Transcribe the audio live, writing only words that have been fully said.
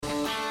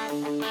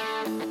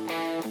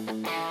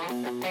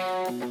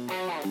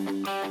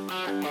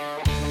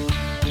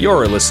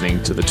You're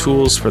listening to the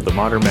Tools for the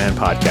Modern Man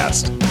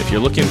podcast. If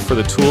you're looking for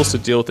the tools to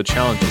deal with the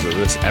challenges of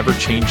this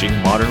ever-changing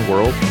modern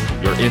world,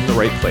 you're in the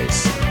right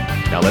place.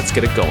 Now let's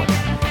get it going.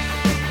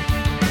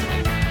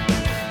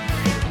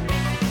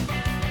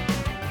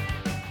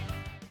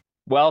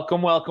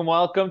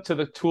 Welcome to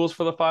the Tools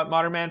for the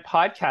Modern Man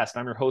podcast.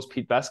 I'm your host,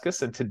 Pete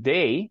Beskus, and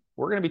today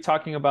we're going to be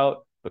talking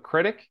about the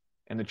critic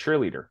and the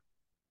cheerleader.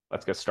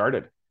 Let's get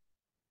started.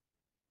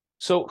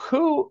 So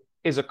who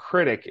is a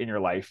critic in your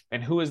life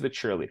and who is the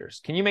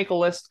cheerleaders? Can you make a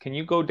list? Can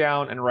you go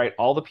down and write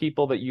all the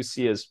people that you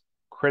see as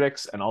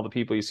critics and all the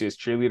people you see as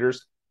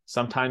cheerleaders?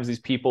 Sometimes these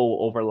people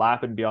will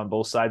overlap and be on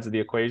both sides of the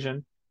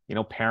equation,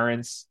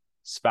 parents,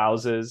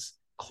 spouses,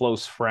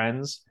 close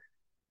friends.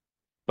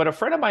 But a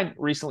friend of mine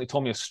recently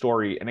told me a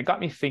story and it got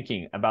me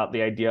thinking about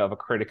the idea of a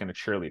critic and a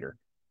cheerleader.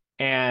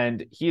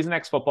 And he's an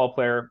ex-football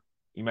player.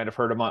 You might have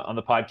heard him on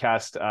the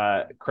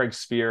podcast, Craig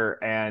Spear.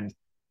 And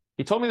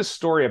he told me this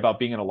story about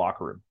being in a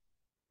locker room.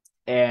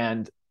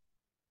 And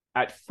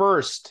at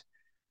first,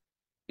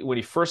 when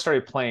he first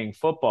started playing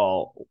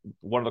football,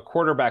 one of the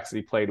quarterbacks that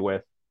he played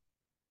with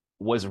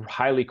was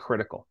highly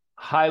critical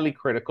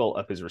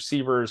of his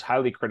receivers,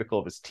 highly critical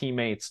of his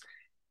teammates.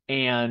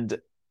 And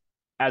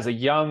as a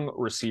young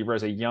receiver,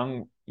 as a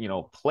young,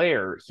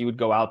 player, he would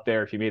go out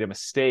there. If he made a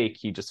mistake,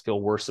 he'd just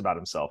feel worse about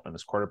himself. And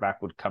this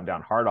quarterback would come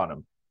down hard on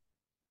him.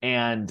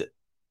 And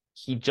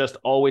he just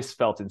always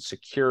felt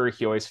insecure.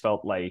 He always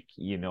felt like,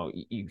 you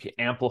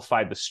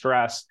amplified the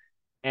stress.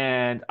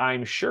 And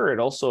I'm sure it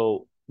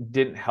also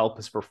didn't help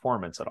his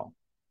performance at all.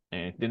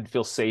 And it didn't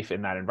feel safe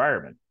in that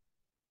environment.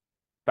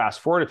 Fast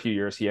forward a few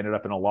years, he ended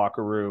up in a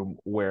locker room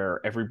where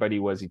everybody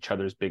was each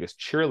other's biggest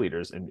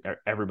cheerleaders and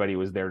everybody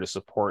was there to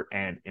support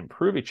and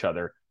improve each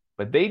other.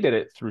 But they did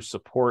it through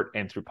support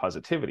and through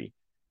positivity.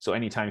 So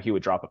anytime he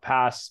would drop a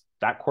pass,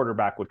 that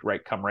quarterback would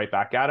come right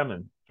back at him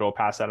and throw a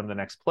pass at him the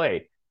next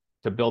play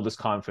to build his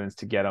confidence,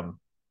 to get him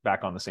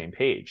back on the same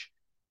page.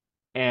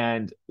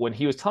 And when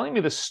he was telling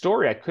me this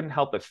story, I couldn't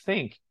help but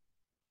think,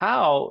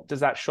 how does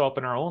that show up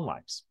in our own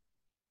lives?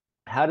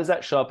 How does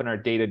that show up in our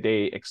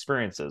day-to-day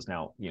experiences?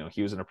 Now,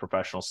 he was in a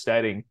professional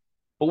setting,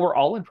 but we're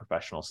all in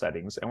professional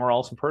settings and we're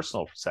all in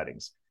personal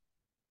settings.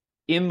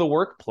 In the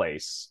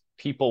workplace,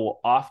 people will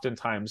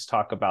oftentimes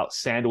talk about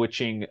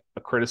sandwiching a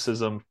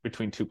criticism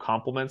between two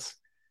compliments.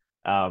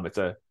 It's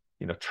a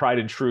tried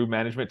and true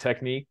management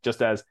technique,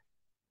 just as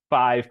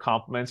 5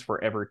 compliments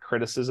for every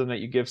criticism that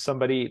you give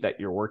somebody that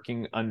you're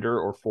working under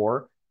or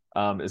for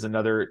is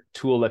another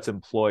tool that's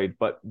employed.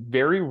 But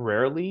very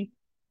rarely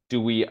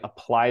do we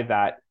apply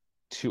that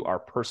to our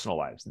personal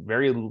lives.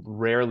 Very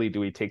rarely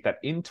do we take that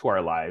into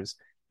our lives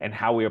and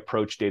how we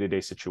approach day-to-day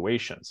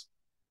situations.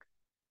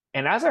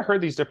 And as I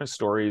heard these different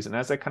stories and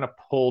as I kind of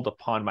pulled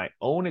upon my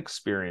own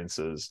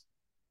experiences,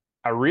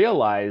 I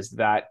realized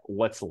that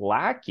what's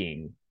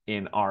lacking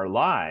in our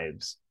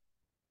lives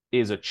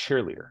is a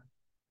cheerleader.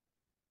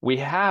 We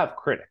have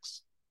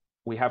critics.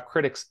 We have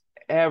critics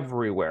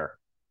everywhere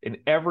in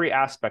every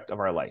aspect of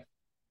our life.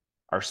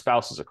 Our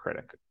spouse is a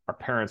critic. Our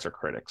parents are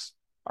critics.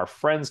 Our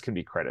friends can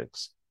be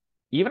critics.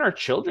 Even our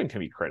children can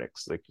be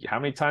critics. Like, how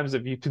many times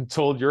have you been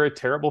told you're a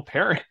terrible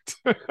parent?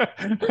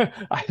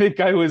 I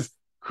think I was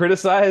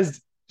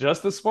criticized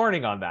just this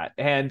morning on that.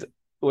 And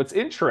what's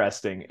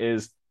interesting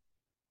is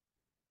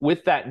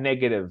with that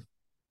negative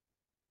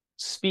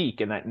speak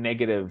and that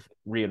negative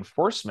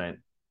reinforcement,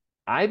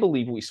 I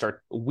believe we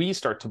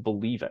start to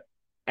believe it.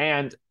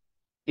 And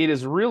it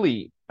is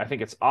really, I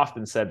think it's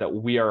often said that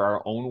we are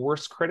our own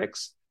worst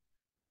critics.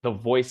 The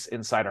voice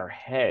inside our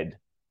head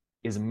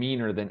is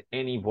meaner than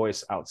any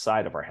voice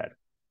outside of our head.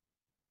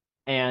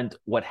 And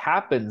what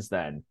happens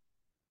then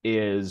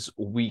is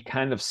we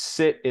kind of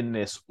sit in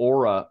this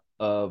aura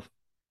of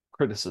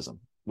criticism.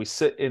 We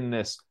sit in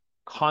this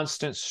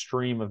constant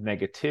stream of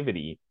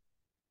negativity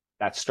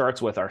that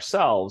starts with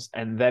ourselves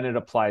and then it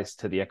applies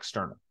to the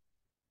external.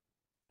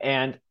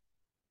 And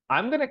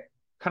I'm going to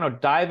kind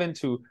of dive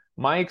into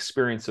my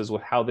experiences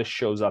with how this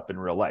shows up in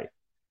real life.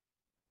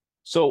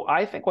 So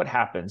I think what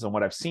happens and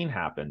what I've seen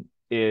happen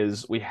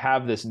is we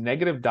have this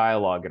negative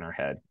dialogue in our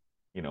head.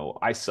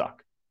 I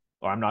suck,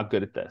 or I'm not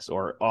good at this,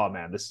 or, oh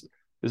man, this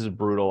is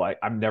brutal.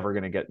 I'm never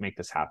going to make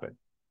this happen.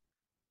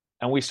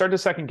 And we start to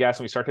second guess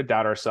and we start to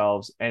doubt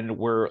ourselves, and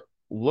we're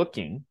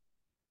looking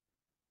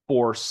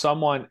for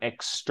someone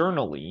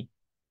externally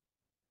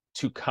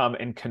to come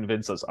and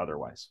convince us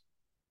otherwise.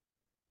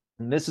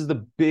 And this is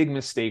the big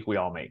mistake we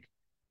all make.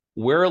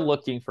 We're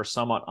looking for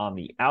someone on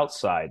the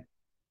outside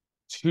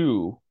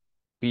to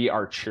be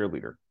our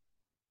cheerleader.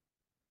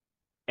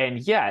 And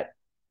yet,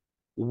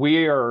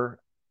 we're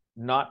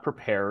not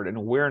prepared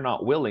and we're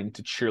not willing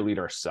to cheerlead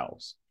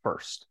ourselves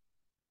first.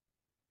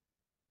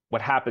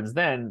 What happens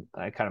then,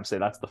 I kind of say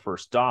that's the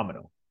first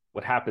domino.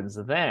 What happens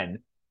then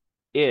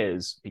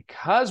is,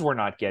 because we're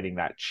not getting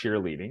that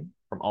cheerleading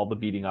from all the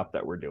beating up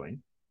that we're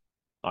doing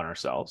on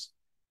ourselves,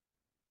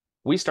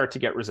 we start to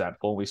get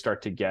resentful. We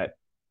start to get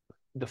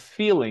the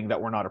feeling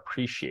that we're not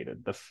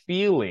appreciated, the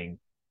feeling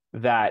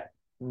that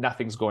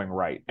nothing's going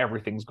right.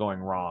 Everything's going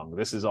wrong.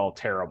 This is all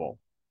terrible.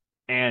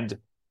 And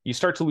you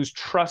start to lose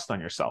trust on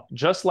yourself.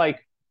 Just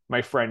like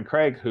my friend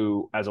Craig,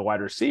 who, as a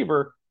wide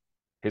receiver,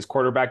 his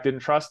quarterback didn't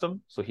trust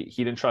him. So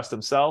he didn't trust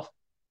himself.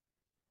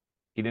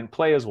 He didn't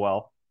play as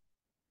well.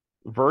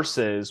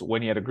 Versus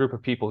when he had a group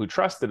of people who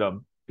trusted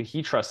him, but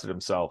he trusted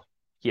himself,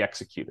 he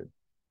executed.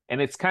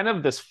 And it's kind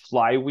of this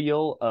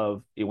flywheel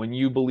of when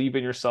you believe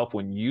in yourself,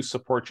 when you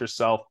support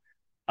yourself,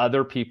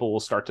 other people will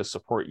start to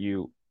support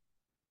you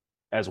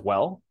as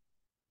well.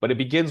 But it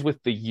begins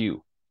with the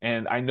you.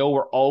 And I know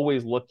we're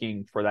always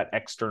looking for that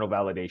external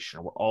validation.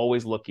 We're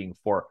always looking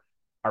for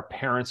our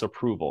parents'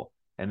 approval.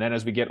 And then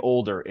as we get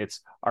older,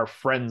 it's our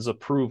friends'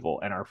 approval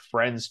and our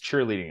friends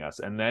cheerleading us.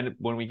 And then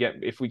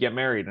if we get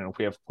married and if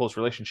we have close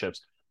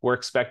relationships, we're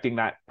expecting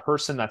that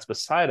person that's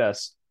beside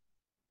us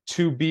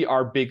to be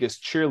our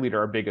biggest cheerleader,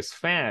 our biggest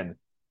fan,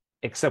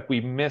 except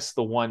we miss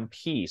the one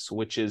piece,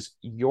 which is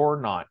you're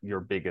not your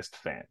biggest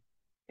fan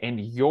and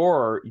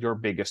you're your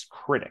biggest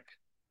critic.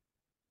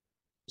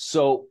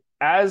 So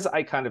as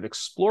I kind of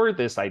explored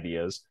these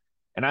ideas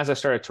and as I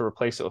started to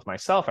replace it with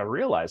myself, I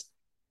realized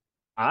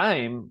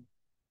I'm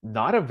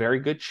not a very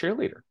good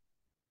cheerleader.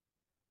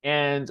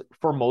 And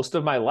for most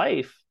of my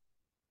life,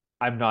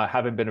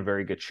 haven't been a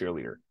very good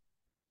cheerleader.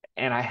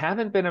 And I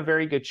haven't been a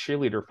very good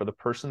cheerleader for the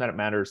person that it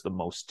matters the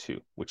most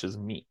to, which is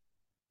me.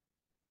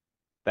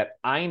 That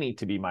I need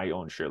to be my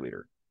own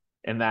cheerleader.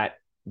 And that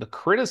the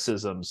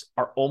criticisms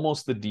are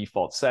almost the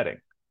default setting.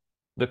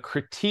 The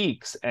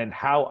critiques and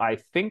how I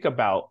think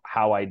about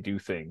how I do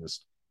things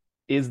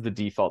is the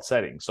default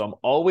setting. So I'm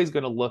always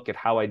going to look at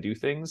how I do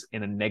things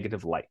in a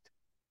negative light.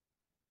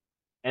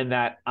 And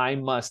that I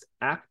must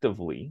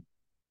actively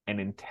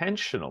and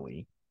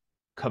intentionally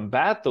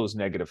combat those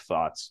negative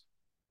thoughts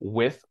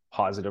with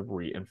positive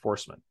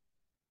reinforcement.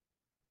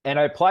 And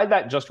I applied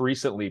that just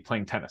recently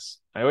playing tennis.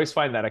 I always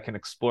find that I can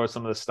explore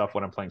some of this stuff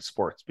when I'm playing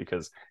sports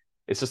because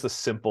it's just a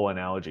simple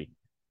analogy.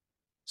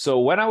 So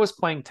when I was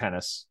playing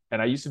tennis,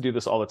 and I used to do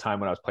this all the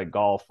time when I was playing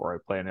golf or I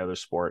play any other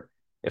sport,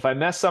 if I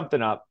messed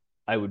something up,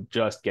 I would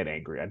just get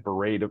angry. I'd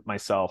berate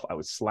myself. I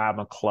would slam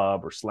a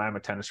club or slam a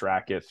tennis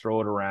racket,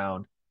 throw it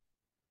around.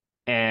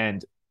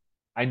 And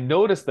I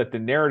noticed that the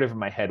narrative in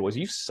my head was,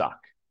 you suck.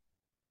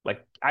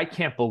 Like, I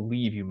can't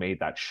believe you made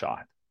that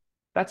shot.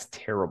 That's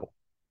terrible.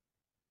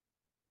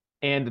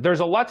 And there's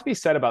a lot to be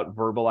said about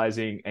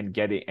verbalizing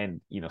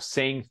and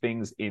saying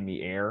things in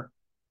the air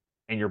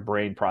and your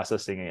brain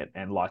processing it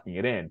and locking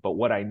it in. But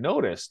what I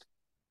noticed,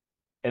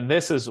 and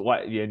this is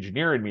what the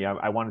engineer in me,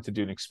 I wanted to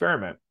do an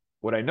experiment.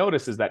 What I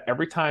noticed is that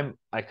every time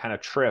I kind of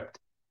tripped,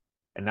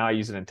 and now I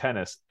use it in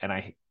tennis, and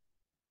I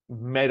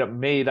made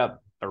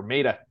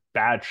a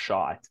bad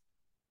shot,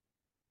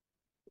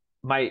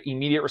 my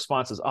immediate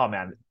response is, oh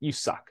man, you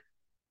suck.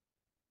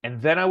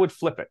 And then I would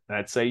flip it and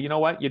I'd say, you know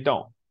what? You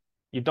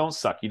don't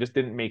suck. You just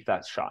didn't make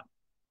that shot.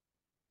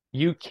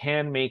 You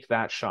can make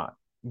that shot.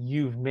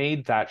 You've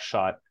made that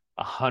shot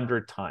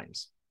 100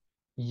 times.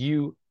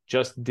 You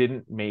just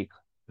didn't make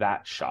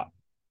that shot.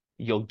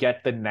 You'll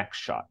get the next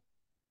shot.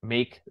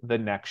 Make the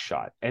next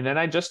shot. And then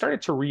I just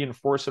started to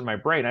reinforce in my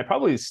brain. I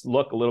probably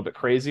look a little bit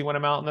crazy when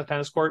I'm out on the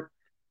tennis court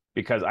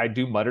because I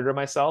do mutter to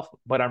myself,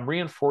 but I'm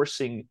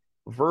reinforcing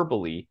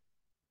verbally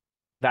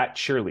that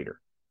cheerleader.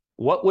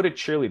 What would a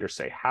cheerleader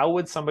say? How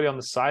would somebody on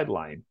the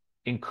sideline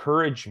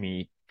encourage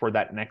me for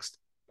that next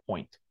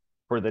point,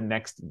 for the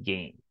next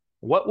game?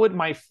 What would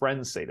my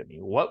friends say to me?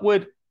 What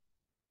would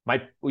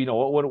my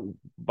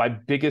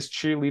biggest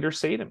cheerleader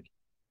say to me?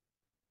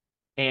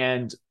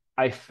 And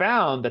I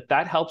found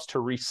that helps to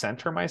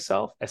recenter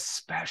myself,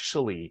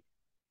 especially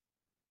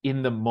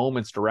in the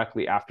moments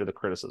directly after the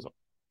criticism.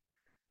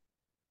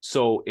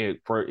 So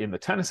in the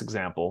tennis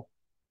example,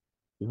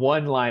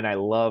 one line I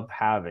love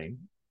having,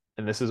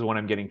 and this is when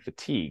I'm getting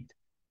fatigued,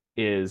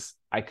 is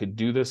I could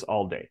do this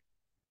all day.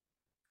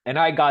 And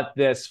I got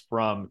this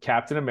from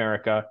Captain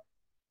America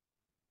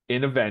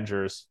in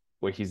Avengers,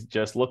 where he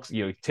just looks,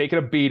 he's taking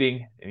a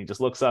beating and he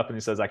just looks up and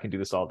he says, I can do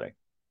this all day.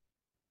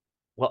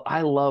 Well,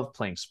 I love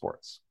playing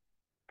sports.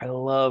 I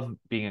love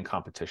being in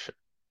competition.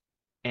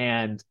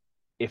 And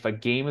if a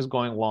game is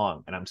going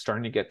long and I'm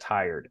starting to get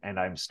tired and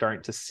I'm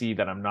starting to see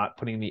that I'm not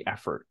putting the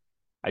effort,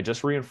 I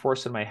just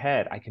reinforce in my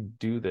head, I can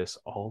do this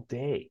all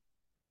day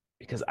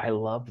because I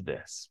love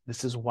this.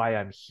 This is why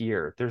I'm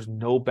here. There's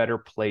no better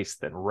place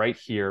than right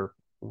here,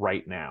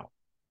 right now.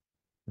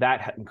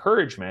 That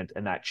encouragement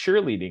and that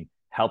cheerleading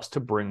helps to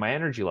bring my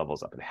energy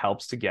levels up. It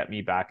helps to get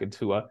me back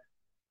into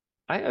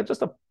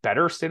just a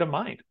better state of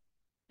mind.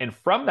 And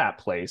from that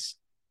place,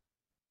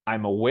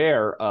 I'm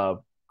aware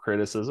of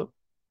criticism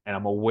and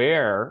I'm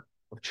aware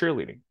of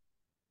cheerleading.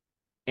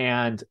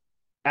 And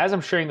as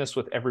I'm sharing this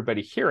with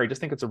everybody here, I just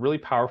think it's a really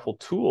powerful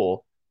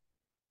tool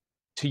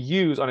to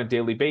use on a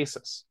daily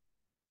basis.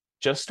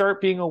 Just start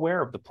being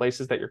aware of the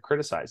places that you're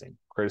criticizing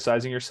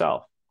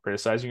yourself,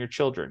 criticizing your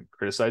children,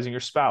 criticizing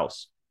your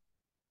spouse,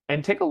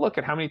 and take a look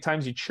at how many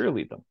times you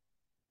cheerlead them,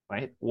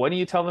 right? When do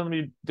you tell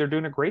them they're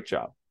doing a great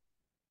job?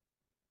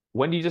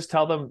 When do you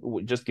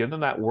just give them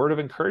that word of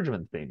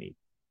encouragement they need?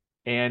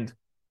 And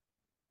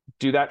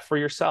do that for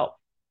yourself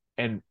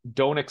and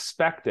don't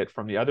expect it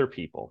from the other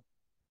people.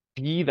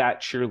 Be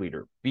that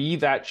cheerleader. Be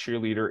that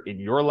cheerleader in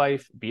your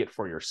life, be it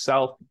for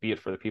yourself, be it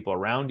for the people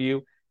around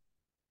you.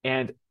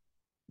 And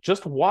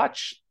just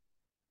watch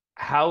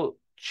how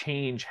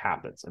change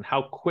happens and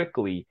how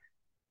quickly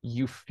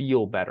you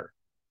feel better.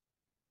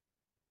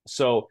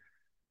 So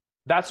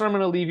that's what I'm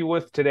going to leave you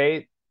with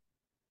today.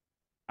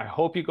 I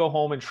hope you go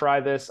home and try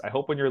this. I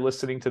hope when you're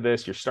listening to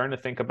this, you're starting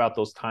to think about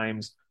those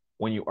times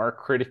when you are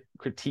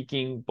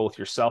critiquing both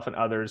yourself and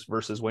others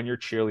versus when you're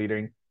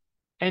cheerleading.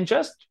 And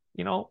just,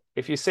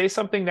 if you say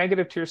something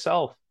negative to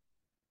yourself,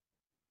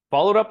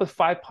 follow it up with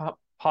 5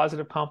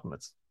 positive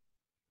compliments,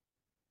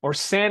 or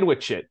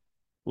sandwich it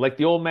like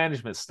the old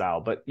management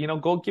style. But,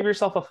 go give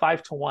yourself a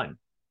 5-to-1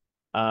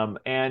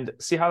 and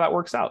see how that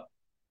works out.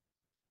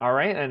 All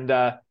right. And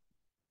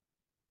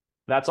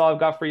that's all I've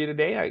got for you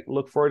today. I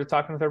look forward to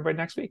talking with everybody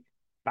next week.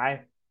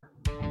 Bye.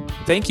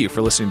 Thank you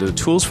for listening to the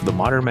Tools for the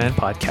Modern Man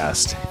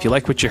podcast. If you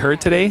like what you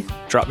heard today,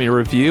 drop me a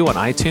review on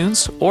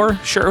iTunes or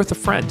share it with a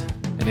friend.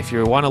 And if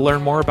you want to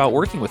learn more about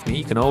working with me,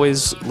 you can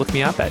always look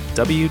me up at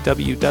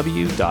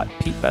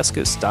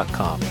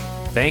www.petebeskus.com.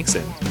 Thanks,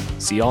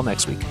 and see you all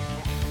next week.